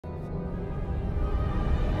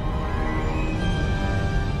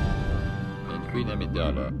Queen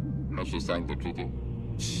Amidala, has she signed the treaty?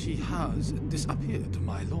 She has disappeared,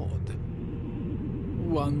 my lord.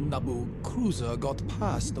 One Naboo cruiser got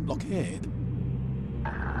past the blockade.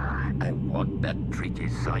 I want that treaty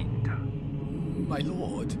signed. My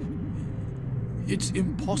lord, it's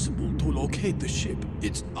impossible to locate the ship.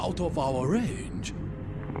 It's out of our range.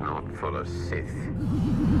 Not for a Sith.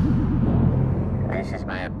 This is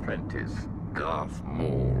my apprentice, Darth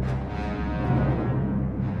Maul.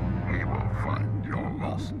 He will find your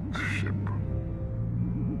lost ship.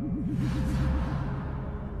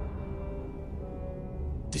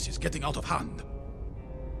 This is getting out of hand.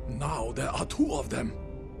 Now there are two of them.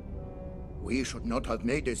 We should not have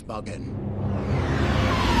made this bargain.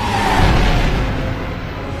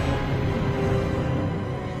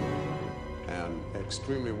 An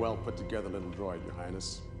extremely well put together little droid, Your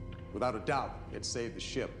Highness. Without a doubt, it saved the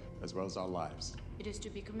ship as well as our lives. It is to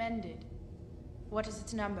be commended. What is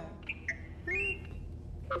its number?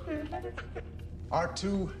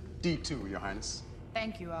 R2-D2, Your Highness.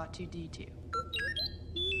 Thank you, R2-D2.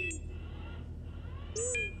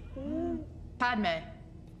 Padme.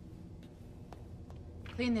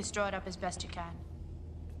 Clean this droid up as best you can.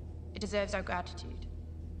 It deserves our gratitude.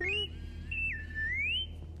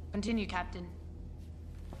 Continue, Captain.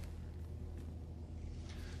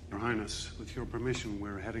 Your Highness, with your permission,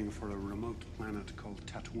 we're heading for a remote planet called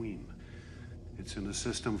Tatooine. It's in a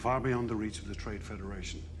system far beyond the reach of the Trade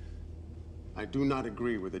Federation. I do not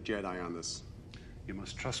agree with the Jedi on this. You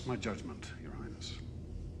must trust my judgment, Your Highness.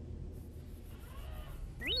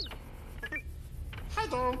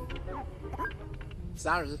 Hello.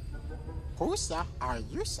 Sorry. Who, sir, are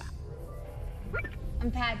you, sir?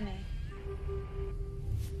 I'm Padme.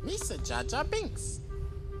 Misa Jar Jar Binks.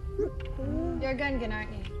 You're a Gungan,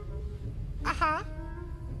 aren't you? Uh-huh.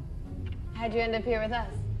 How'd you end up here with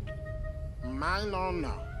us? Mine or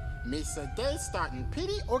no. Misa day starting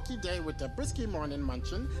pretty okie day with the brisky morning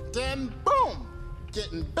munchin', then boom!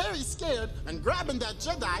 Getting very scared and grabbing that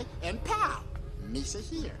Jedi and pow! Misa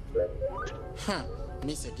here. Huh.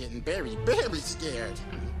 Misa getting very, very scared.